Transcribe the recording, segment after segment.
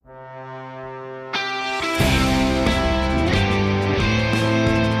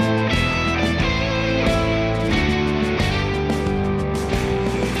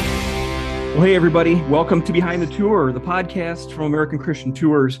Well, hey, everybody. Welcome to Behind the Tour, the podcast from American Christian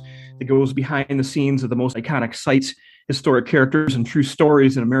Tours that goes behind the scenes of the most iconic sites, historic characters, and true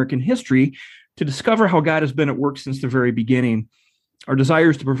stories in American history to discover how God has been at work since the very beginning. Our desire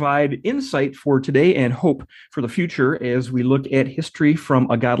is to provide insight for today and hope for the future as we look at history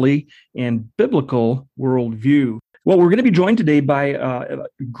from a godly and biblical worldview. Well, we're going to be joined today by a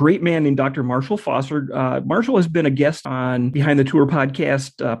great man named Dr. Marshall Foster. Marshall has been a guest on Behind the Tour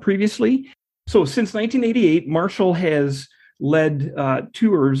podcast previously. So since 1988, Marshall has led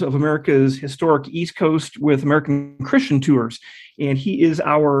tours of America's historic East Coast with American Christian Tours. And he is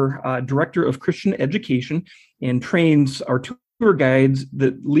our director of Christian education and trains our tour guides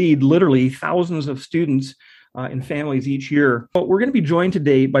that lead literally thousands of students and families each year. But we're going to be joined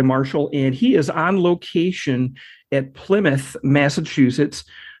today by Marshall, and he is on location at Plymouth, Massachusetts,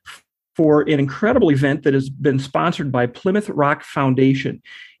 for an incredible event that has been sponsored by Plymouth Rock Foundation.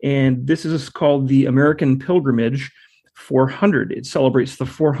 And this is called the American Pilgrimage 400. It celebrates the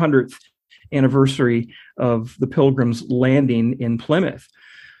 400th anniversary of the Pilgrims landing in Plymouth.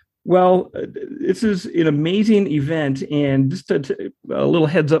 Well, this is an amazing event, and just a little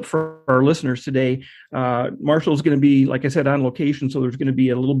heads up for our listeners today, Marshall's going to be, like I said, on location, so there's going to be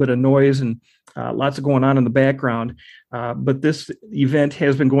a little bit of noise and lots of going on in the background. But this event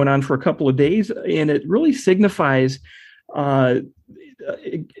has been going on for a couple of days, and it really signifies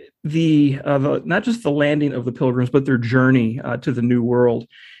the not just the landing of the Pilgrims, but their journey to the New World.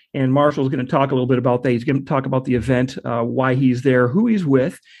 And Marshall's going to talk a little bit about that. He's going to talk about the event, why he's there, who he's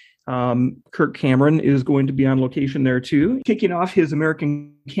with. Kirk Cameron is going to be on location there too, kicking off his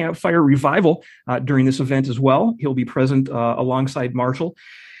American Campfire Revival during this event as well. He'll be present alongside Marshall.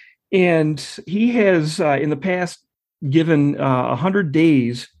 And he has, in the past, given 100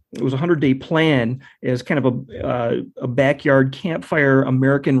 days. It was a 100-day plan as kind of a backyard campfire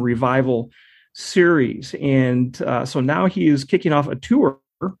American revival series. And so now he is kicking off a tour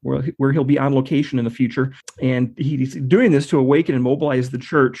where he'll be on location in the future. And he's doing this to awaken and mobilize the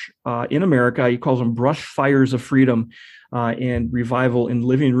church in America. He calls them brush fires of freedom and revival in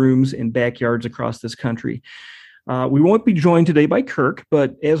living rooms and backyards across this country. We won't be joined today by Kirk,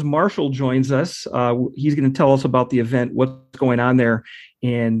 but as Marshall joins us, he's going to tell us about the event, what's going on there.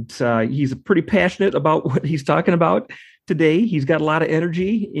 And he's pretty passionate about what he's talking about today. He's got a lot of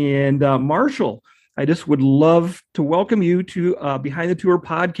energy. And Marshall, I just would love to welcome you to Behind the Tour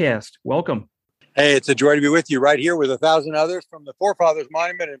podcast. Welcome. Hey, it's a joy to be with you right here with 1,000 others from the Forefathers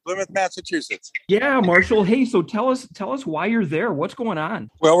Monument in Plymouth, Massachusetts. Yeah, Marshall. Hey, so tell us why you're there. What's going on?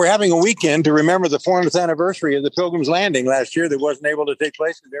 Well, we're having a weekend to remember the 400th anniversary of the Pilgrims Landing last year that wasn't able to take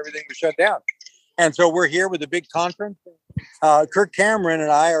place because everything was shut down. And so we're here with a big conference. Kirk Cameron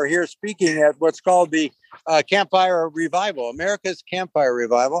and I are here speaking at what's called the Campfire Revival, America's Campfire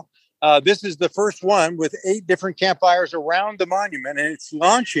Revival. This is the first one with 8 different campfires around the monument, and it's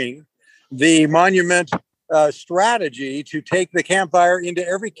launching the monument strategy to take the campfire into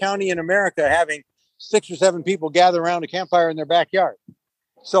every county in America, having 6 or 7 people gather around a campfire in their backyard.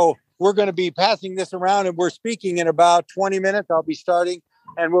 So we're going to be passing this around, and we're speaking in about 20 minutes. I'll be starting,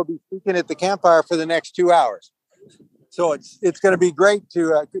 and we'll be speaking at the campfire for the next 2 hours. So it's going to be great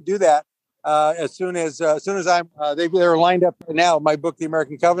to do that as soon as they're lined up right now. My book, The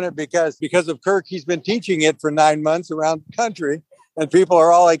American Covenant, because of Kirk, he's been teaching it for 9 months around the country, and people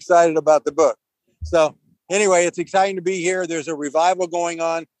are all excited about the book. So anyway, it's exciting to be here. There's a revival going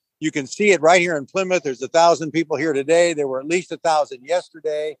on. You can see it right here in Plymouth. There's 1,000 people here today. There were at least 1,000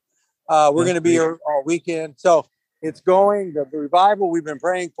 yesterday. We're going to be here all weekend. So it's going. The revival we've been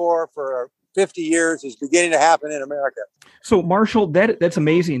praying for 50 years is beginning to happen in America. So Marshall, that's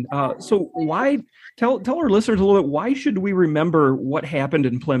amazing. So why tell our listeners a little bit, why should we remember what happened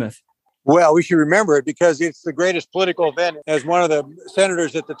in Plymouth? Well, we should remember it because it's the greatest political event. As one of the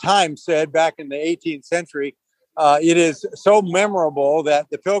senators at the time said back in the 18th century, it is so memorable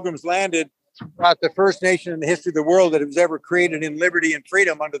that the Pilgrims landed, brought the first nation in the history of the world that was ever created in liberty and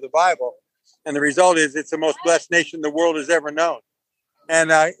freedom under the Bible. And the result is it's the most blessed nation the world has ever known.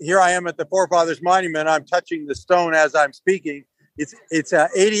 And here I am at the Forefathers Monument. I'm touching the stone as I'm speaking. It's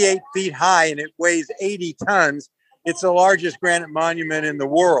 88 feet high and it weighs 80 tons. It's the largest granite monument in the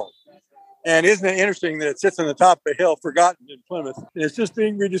world. And isn't it interesting that it sits on the top of a hill, forgotten in Plymouth? And it's just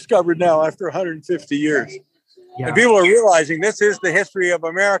being rediscovered now after 150 years. Yeah. And people are realizing this is the history of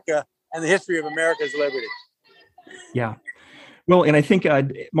America and the history of America's liberty. Yeah. Well, and I think,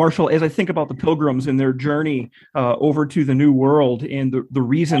 Marshall, as I think about the Pilgrims and their journey over to the New World and the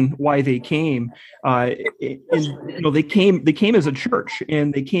reason why they came, they came as a church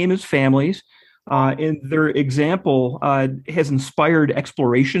and they came as families And their example has inspired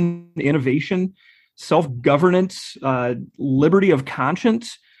exploration, innovation, self-governance, liberty of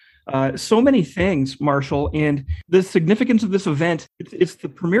conscience, so many things, Marshall. And the significance of this event, it's the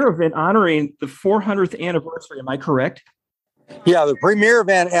premier event honoring the 400th anniversary. Am I correct? Yeah, the premier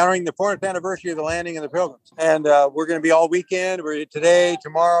event honoring the 400th anniversary of the landing of the Pilgrims. And we're going to be all weekend. We're today,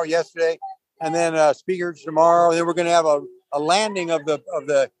 tomorrow, yesterday, and then speakers tomorrow. And then we're going to have a landing of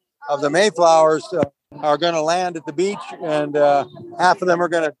the Mayflowers are going to land at the beach, and half of them are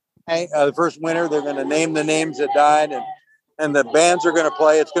going to the first winter. They're going to name the names that died, and the bands are going to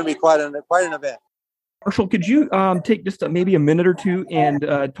play. It's going to be quite an event. Marshall, could you take just maybe a minute or two and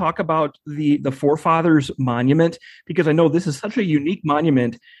talk about the Forefathers Monument? Because I know this is such a unique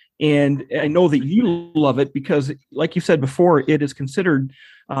monument, and I know that you love it because, like you said before, it is considered,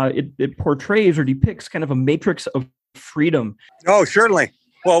 it portrays or depicts kind of a matrix of freedom. Oh, certainly.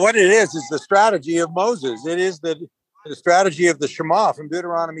 Well, what it is the strategy of Moses. It is the strategy of the Shema from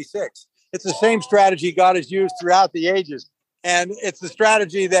Deuteronomy 6. It's the same strategy God has used throughout the ages. And it's the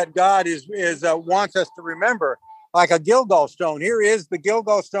strategy that God wants us to remember, like a Gilgal stone. Here is the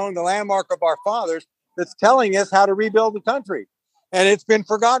Gilgal stone, the landmark of our fathers, that's telling us how to rebuild the country. And it's been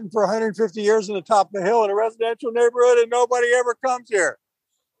forgotten for 150 years on the top of the hill in a residential neighborhood, and nobody ever comes here.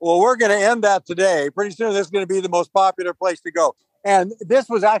 Well, we're going to end that today. Pretty soon, this is going to be the most popular place to go. And this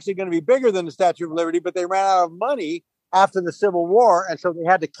was actually going to be bigger than the Statue of Liberty, but they ran out of money after the Civil War, and so they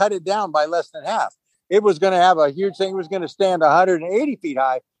had to cut it down by less than half. It was going to have a huge thing. It was going to stand 180 feet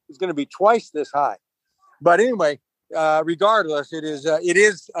high. It's going to be twice this high. But anyway, regardless, it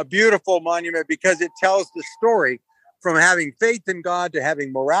is a beautiful monument because it tells the story from having faith in God to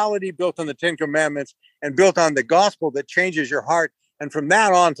having morality built on the Ten Commandments and built on the gospel that changes your heart. And from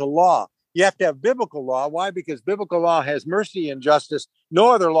that on to law. You have to have biblical law. Why? Because biblical law has mercy and justice.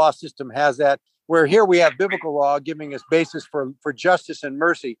 No other law system has that. Where here we have biblical law giving us basis for justice and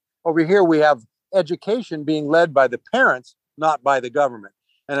mercy. Over here we have education being led by the parents, not by the government.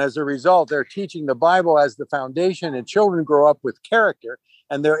 And as a result, they're teaching the Bible as the foundation, and children grow up with character,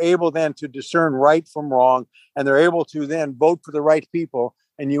 and they're able then to discern right from wrong, and they're able to then vote for the right people,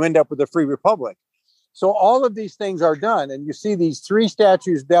 and you end up with a free republic. So all of these things are done, and you see these three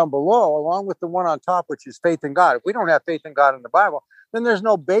statues down below, along with the one on top, which is faith in God. If we don't have faith in God in the Bible, then there's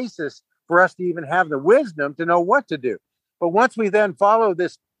no basis for us to even have the wisdom to know what to do. But once we then follow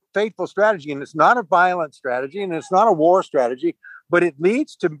this faithful strategy, and it's not a violent strategy, and it's not a war strategy, but it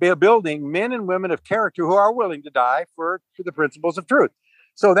leads to building men and women of character who are willing to die for the principles of truth.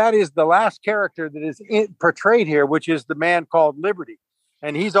 So that is the last character that is portrayed here, which is the man called Liberty.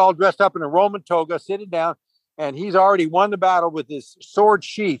 And he's all dressed up in a Roman toga, sitting down, and he's already won the battle with his sword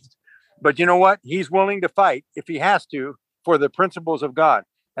sheathed. But you know what? He's willing to fight, if he has to, for the principles of God.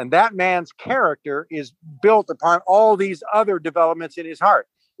 And that man's character is built upon all these other developments in his heart.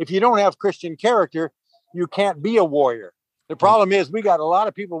 If you don't have Christian character, you can't be a warrior. The problem is we got a lot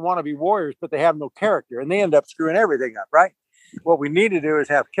of people who want to be warriors, but they have no character, and they end up screwing everything up, right? What we need to do is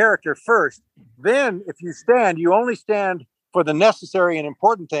have character first. Then if you stand, you only stand for the necessary and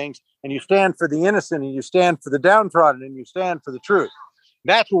important things, and you stand for the innocent, and you stand for the downtrodden, and you stand for the truth.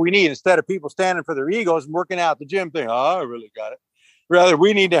 That's what we need, instead of people standing for their egos and working out the gym thing. Oh, I really got it. Rather,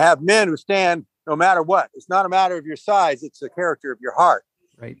 we need to have men who stand no matter what. It's not a matter of your size. It's the character of your heart.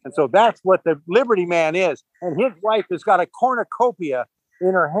 Right. And so that's what the Liberty Man is. And his wife has got a cornucopia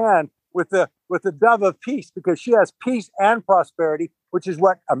in her hand with the dove of peace, because she has peace and prosperity, which is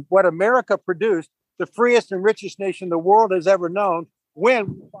what America produced, the freest and richest nation the world has ever known, when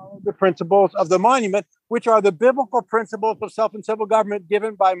we follow the principles of the monument, which are the biblical principles of self and civil government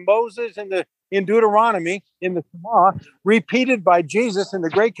given by Moses in Deuteronomy, in the Shema, repeated by Jesus in the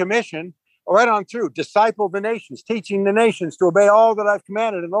Great Commission, right on through. Disciple the nations, teaching the nations to obey all that I've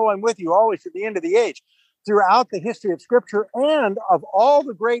commanded, and lo, I'm with you always to the end of the age. Throughout the history of Scripture and of all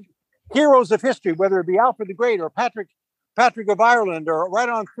the great heroes of history, whether it be Alfred the Great or Patrick of Ireland, or right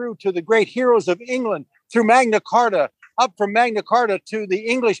on through to the great heroes of England, through Magna Carta, up from Magna Carta to the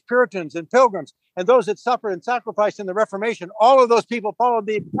English Puritans and Pilgrims, and those that suffered and sacrificed in the Reformation. All of those people followed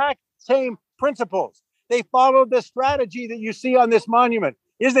the exact same principles. They followed the strategy that you see on this monument.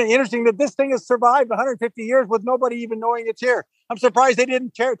 Isn't it interesting that this thing has survived 150 years with nobody even knowing it's here? I'm surprised they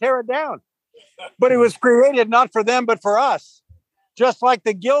didn't tear it down. But it was created not for them, but for us. Just like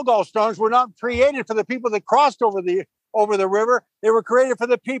the Gilgal stones were not created for the people that crossed over the river. They were created for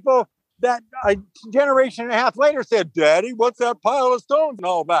the people that a generation and a half later said, Daddy, what's that pile of stones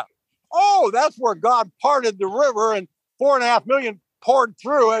all about? Oh, that's where God parted the river and 4.5 million poured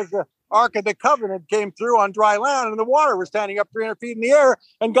through Ark of the Covenant came through on dry land and the water was standing up 300 feet in the air.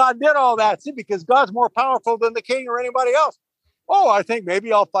 And God did all that. See, because God's more powerful than the king or anybody else. Oh, I think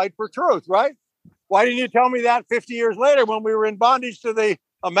maybe I'll fight for truth, right? Why didn't you tell me that 50 years later when we were in bondage to the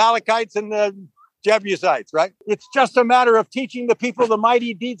Amalekites and the Jebusites, right? It's just a matter of teaching the people the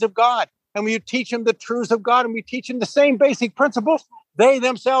mighty deeds of God. And we teach them the truths of God and we teach them the same basic principles. They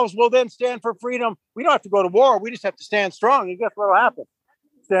themselves will then stand for freedom. We don't have to go to war. We just have to stand strong. And guess what will happen?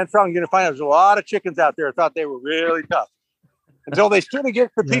 Stand strong. You're going to find there's a lot of chickens out there who thought they were really tough until they stood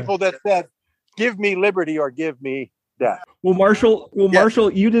against the people that said, give me liberty or give me death. Well,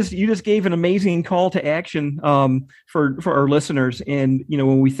 Marshall, you just gave an amazing call to action for our listeners. And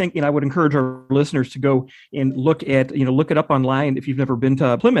when we think, I would encourage our listeners to go and look it up online if you've never been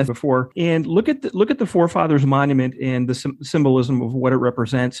to Plymouth before, and look at the Forefathers Monument and the symbolism of what it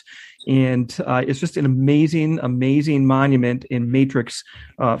represents. And it's just an amazing monument and matrix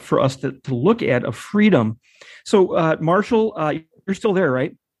for us to look at of freedom. So, Marshall, you're still there,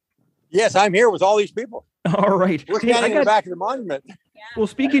 right? Yes, I'm here with all these people. All right. We're standing in the back of the monument. Well,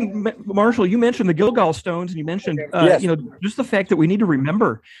 Marshall, you mentioned the Gilgal stones, and you mentioned, yes. Just the fact that we need to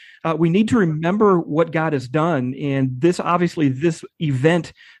remember. We need to remember what God has done, and this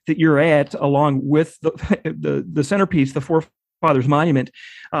event that you're at, along with the centerpiece, the Forefathers Monument,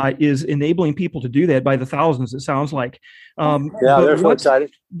 is enabling people to do that by the thousands. It sounds like. They're so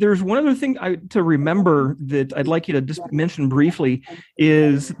excited. There's one other thing to remember that I'd like you to just mention briefly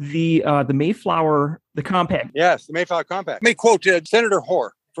is the Mayflower, the Compact. Yes, the Mayflower Compact. Let me quote Senator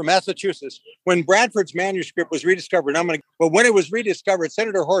Hoare from Massachusetts. When Bradford's manuscript was rediscovered, when it was rediscovered,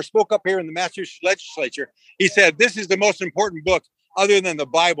 Senator Hoare spoke up here in the Massachusetts legislature. He said, "This is the most important book other than the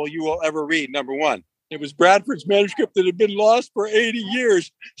Bible you will ever read, number one." It was Bradford's manuscript that had been lost for 80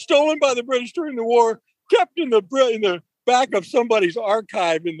 years, stolen by the British during the war, kept in the back of somebody's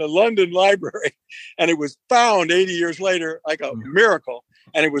archive in the London Library. And it was found 80 years later, like a miracle.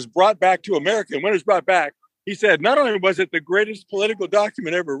 And it was brought back to America. And when it was brought back, he said, not only was it the greatest political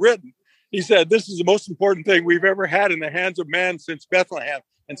document ever written, he said, this is the most important thing we've ever had in the hands of man since Bethlehem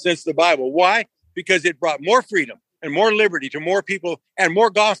and since the Bible. Why? Because it brought more freedom and more liberty to more people and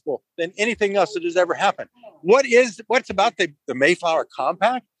more gospel than anything else that has ever happened. What's about the Mayflower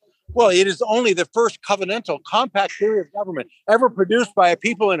Compact? Well, it is only the first covenantal compact theory of government ever produced by a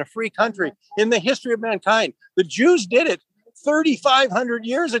people in a free country in the history of mankind. The Jews did it 3,500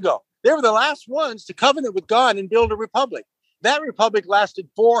 years ago. They were the last ones to covenant with God and build a republic. That republic lasted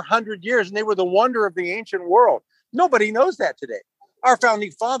 400 years, and they were the wonder of the ancient world. Nobody knows that today. Our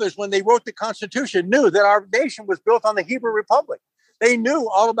founding fathers, when they wrote the Constitution, knew that our nation was built on the Hebrew Republic. They knew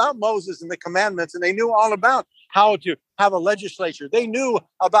all about Moses and the commandments, and they knew all about how to have a legislature. They knew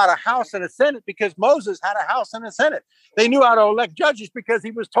about a House and a Senate because Moses had a House and a Senate. They knew how to elect judges because he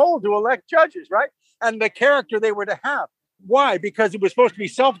was told to elect judges, right? And the character they were to have. Why? Because it was supposed to be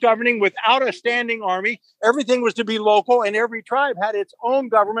self-governing without a standing army. Everything was to be local, and every tribe had its own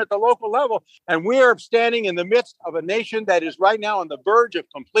government at the local level. And we are standing in the midst of a nation that is right now on the verge of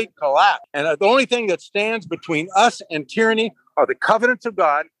complete collapse. And the only thing that stands between us and tyranny are the covenants of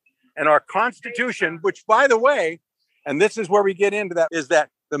God and our Constitution, which, by the way, and this is where we get into that, is that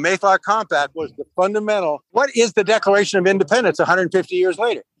the Mayflower Compact was the fundamental. What is the Declaration of Independence 150 years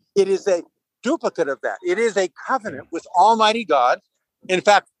later? It is a duplicate of that. It is a covenant with Almighty God. In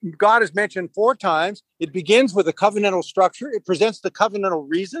fact, God is mentioned 4 times. It begins with a covenantal structure. It presents the covenantal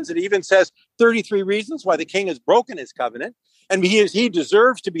reasons. It even says 33 reasons why the king has broken his covenant. And he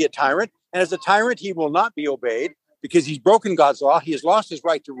deserves to be a tyrant. And as a tyrant, he will not be obeyed because he's broken God's law. He has lost his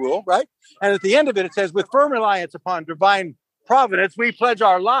right to rule, right? And at the end of it, it says, with firm reliance upon divine providence, we pledge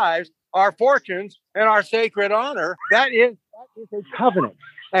our lives, our fortunes, and our sacred honor. That is a covenant.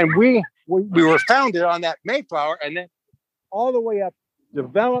 And we were founded on that Mayflower, and then all the way up,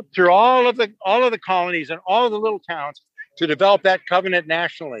 developed through all of the colonies and all of the little towns to develop that covenant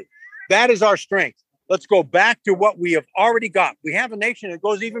nationally. That is our strength. Let's go back to what we have already got. We have a nation that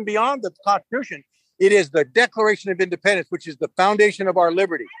goes even beyond the Constitution. It is the Declaration of Independence, which is the foundation of our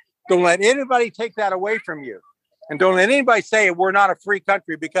liberty. Don't let anybody take that away from you. And don't let anybody say we're not a free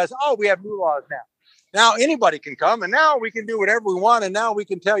country because, we have new laws now. Now anybody can come, and now we can do whatever we want, and now we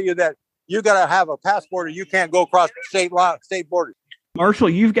can tell you that you got to have a passport or you can't go across state borders. Marshall,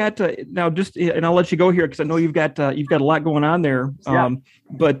 you've got to now and I'll let you go here because I know you've got a lot going on there. Yeah.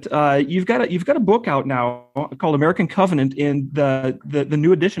 But you've got a book out now called American Covenant, and the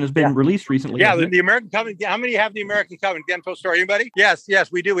new edition has been released recently. Yeah, the American Covenant. How many have the American Covenant? Dan told story. Anybody? Yes,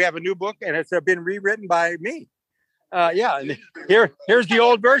 we do. We have a new book, and it's been rewritten by me. And here's the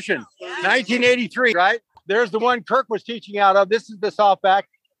old version, 1983. Right there's the one Kirk was teaching out of. This is the softback.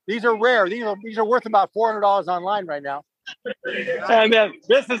 These are rare. These are worth about $400 online right now. And then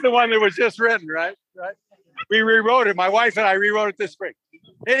this is the one that was just written, right? We rewrote it. My wife and I rewrote it this spring.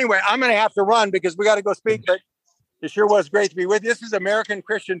 Anyway, I'm going to have to run because we got to go speak, but it sure was great to be with you. This is American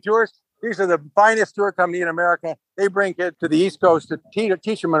Christian Tours. These are the finest tour company in America. They bring kids to the East Coast to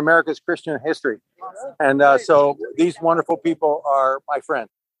teach them America's Christian history. And so these wonderful people are my friends.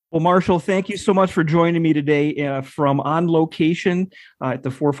 Well, Marshall, thank you so much for joining me today from on location at the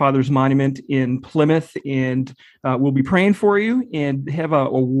Forefathers Monument in Plymouth. And we'll be praying for you and have a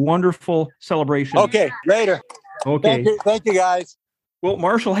wonderful celebration. Okay, later. Okay. Thank you, guys. Well,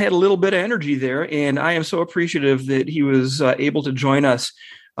 Marshall had a little bit of energy there, and I am so appreciative that he was able to join us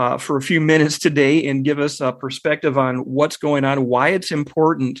for a few minutes today and give us a perspective on what's going on, why it's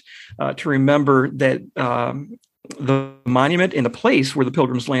important to remember that the monument and the place where the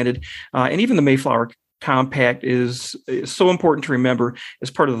Pilgrims landed, and even the Mayflower Compact is so important to remember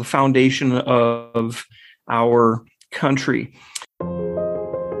as part of the foundation of our country.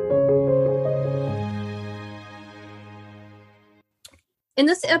 In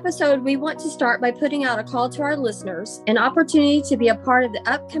this episode, we want to start by putting out a call to our listeners, an opportunity to be a part of the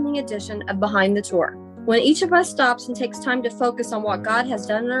upcoming edition of Behind the Tour. When each of us stops and takes time to focus on what God has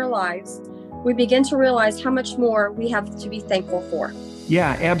done in our lives, we begin to realize how much more we have to be thankful for.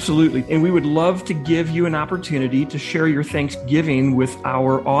 Yeah, absolutely. And we would love to give you an opportunity to share your Thanksgiving with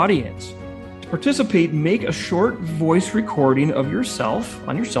our audience. To participate, make a short voice recording of yourself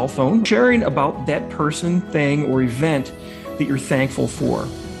on your cell phone, sharing about that person, thing, or event that you're thankful for.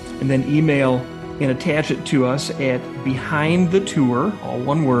 And then email and attach it to us at Behind the Tour, all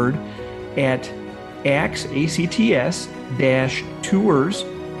one word, at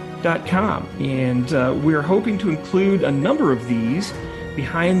acts-tours.com. And we're hoping to include a number of these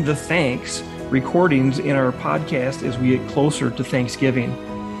Behind the Thanks recordings in our podcast as we get closer to Thanksgiving.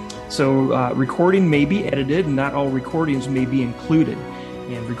 So recording may be edited, and not all recordings may be included.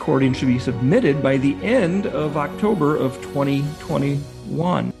 And recording should be submitted by the end of October of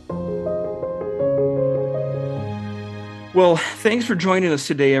 2021. Well, thanks for joining us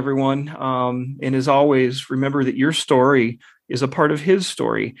today, everyone. And as always, remember that your story is a part of His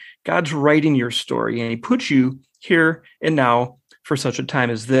story. God's writing your story, and He put you here and now for such a time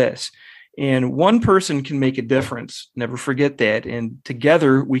as this. And one person can make a difference. Never forget that. And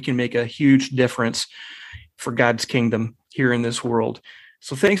together, we can make a huge difference for God's kingdom here in this world.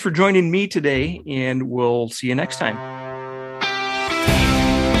 So thanks for joining me today, and we'll see you next time.